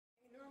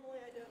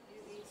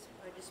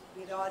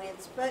sweet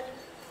audience. But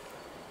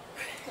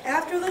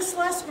after this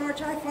last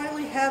March, I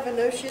finally have a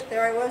no shit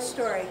there I was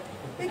story.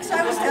 Because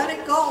I was down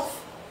at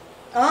golf.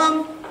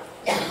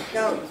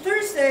 No,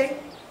 Thursday,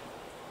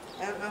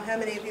 I don't know how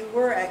many of you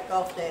were at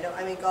Golf Day,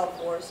 I mean Golf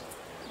Wars.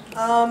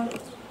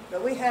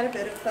 But we had a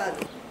bit of fun.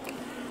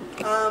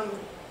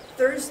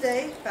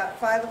 Thursday, about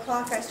 5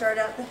 o'clock, I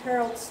started out the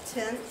Herald's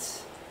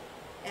tent,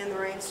 and the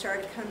rain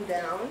started to come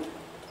down.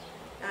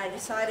 And I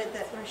decided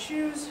that my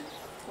shoes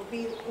would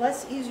be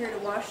less easier to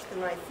wash than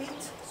my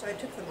feet, so I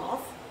took them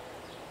off,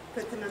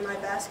 put them in my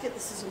basket.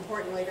 This is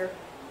important later.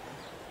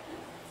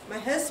 My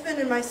husband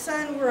and my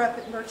son were up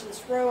at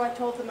Merchant's Row. I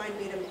told them I'd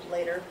meet them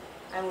later.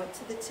 I went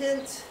to the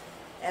tent.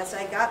 As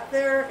I got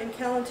there in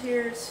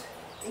Callanteer's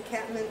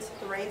encampment,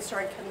 the rain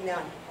started coming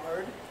down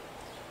hard.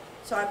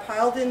 So I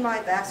piled in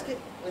my basket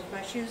with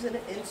my shoes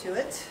into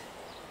it,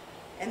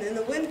 and then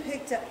the wind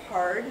picked up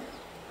hard.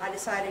 I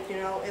decided, you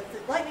know, if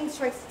the lightning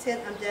strikes the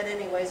tent, I'm dead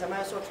anyways. I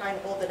might as well try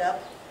and hold it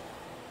up.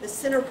 The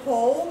center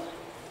pole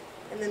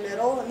in the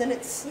middle, and then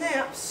it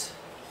snaps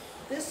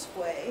this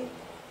way,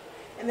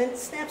 and then it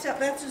snaps out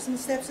backwards and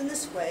snaps in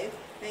this way.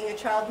 Being a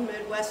child in the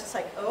Midwest, it's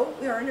like, oh,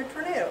 we are in a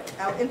tornado.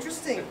 How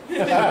interesting.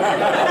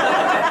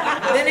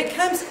 Then it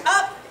comes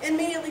up and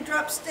immediately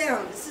drops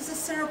down. This is a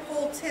center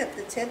pole tent.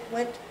 The tent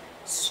went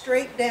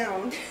straight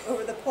down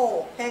over the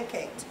pole,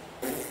 pancaked,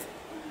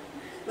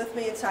 with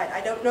me inside. I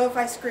don't know if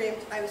I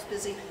screamed. I was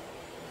busy.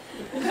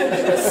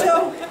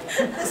 So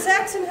the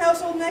Saxon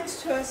household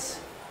next to us,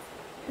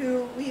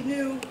 who we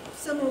knew,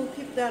 some of the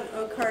people down at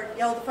Oakhart,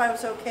 yelled if I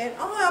was okay. And,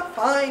 oh, I'm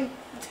fine.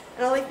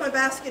 And I leave my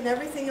basket and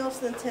everything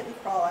else in the tent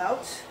and crawl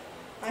out.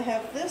 I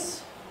have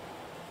this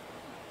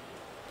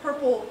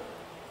purple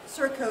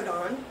surcoat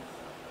on,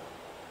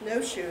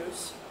 no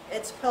shoes.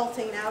 It's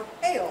pelting now,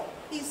 hail,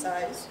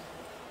 pea-size.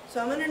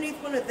 So I'm underneath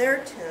one of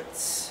their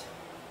tents,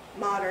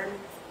 modern,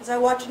 as I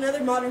watch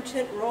another modern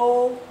tent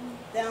roll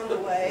down the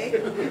way.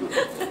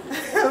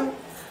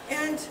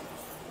 And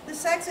the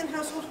Saxon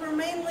households were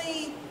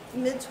mainly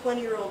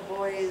mid-20-year-old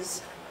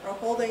boys are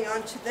holding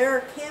on to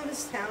their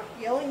canvas town,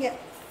 yelling at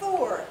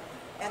Thor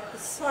at the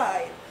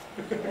side,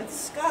 at the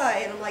sky,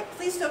 and I'm like,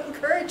 please don't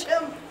encourage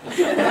him. He's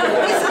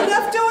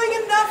enough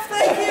doing enough,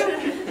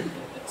 thank you.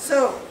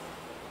 So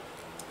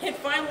it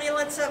finally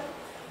lets up.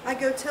 I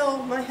go tell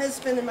my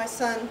husband and my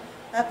son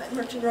up at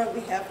Merchant Road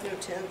we have no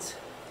tent.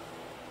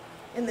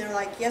 And they're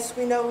like, yes,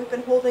 we know, we've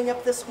been holding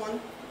up this one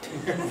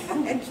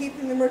and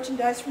keeping the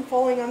merchandise from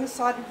falling on the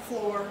sodded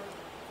floor.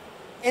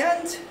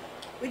 And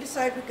we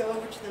decided to go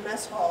over to the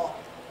mess hall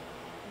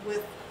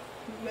with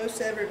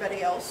most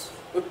everybody else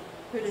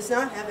who does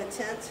not have a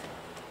tent.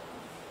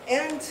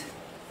 And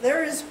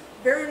there is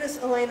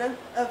Baroness Elena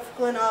of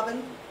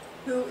Glenavon,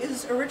 who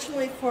is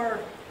originally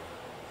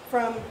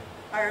from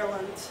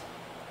Ireland.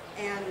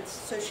 And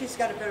so she's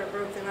got a better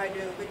brogue than I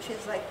do, but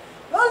she's like,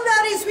 well,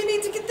 laddies, we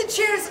need to get the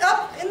chairs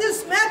up, and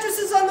this mattress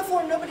is on the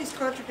floor. Nobody's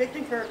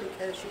contradicting her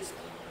because she's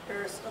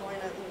Baroness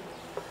Elena. And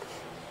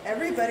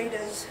everybody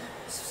does.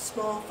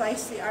 Small,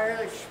 feisty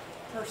Irish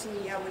person,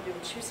 yeah, would do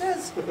what she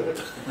says.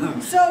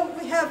 So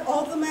we have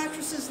all the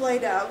mattresses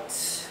laid out.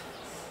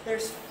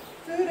 There's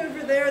food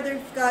over there.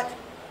 They've got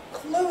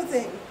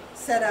clothing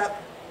set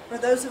up for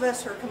those of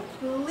us who are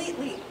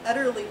completely,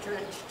 utterly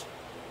drenched.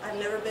 I've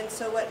never been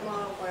so wet in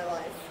all of my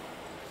life.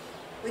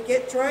 We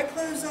get dry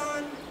clothes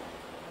on.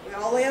 We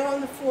all lay out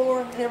on the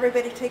floor, and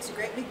everybody takes a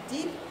great big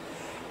deep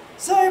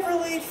sigh of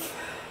relief.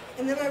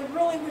 And then I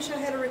really wish I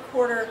had a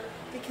recorder,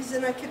 because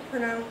then I could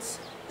pronounce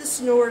the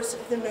snores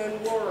of the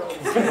known world.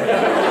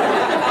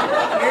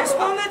 Here's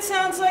one that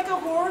sounds like a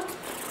horse,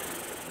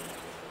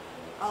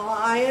 a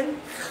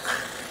lion,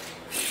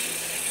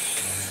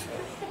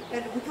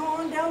 and we go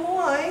on down the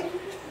line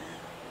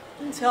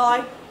until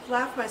I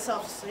laugh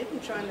myself to sleep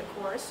and join the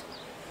chorus.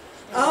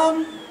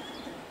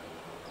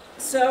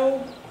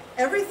 So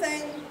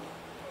everything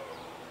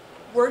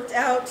worked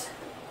out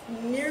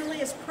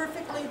nearly as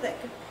perfectly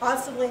that could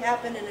possibly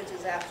happen in a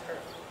disaster.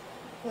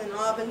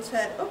 Glenavon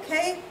said,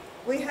 okay,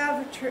 we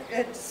have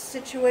a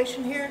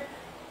situation here.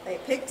 They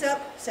picked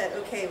up, said,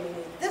 okay, we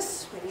need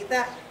this, we need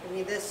that, we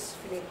need this,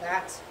 we need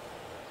that.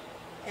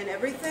 And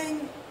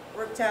everything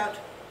worked out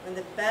in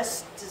the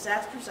best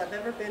disasters I've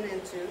ever been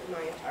into in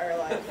my entire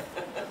life.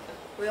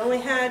 We only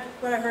had,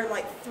 what I heard,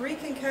 like 3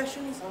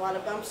 concussions, a lot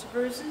of bumps and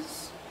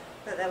bruises.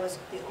 But that was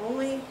the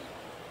only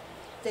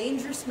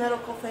dangerous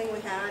medical thing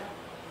we had.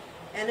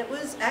 And it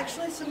was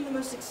actually some of the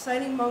most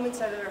exciting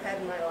moments I've ever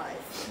had in my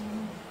life.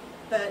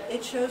 But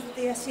it shows what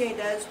the SCA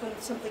does when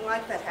something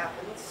like that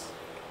happens.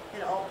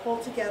 And all pull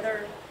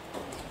together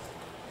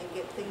and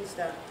get things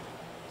done.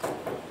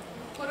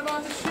 What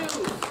about the shoes?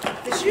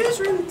 The shoes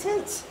were in the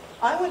tents.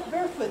 I went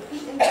barefoot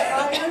the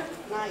entire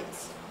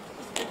night.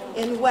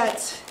 In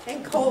wet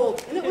and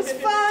cold. And it was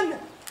fun.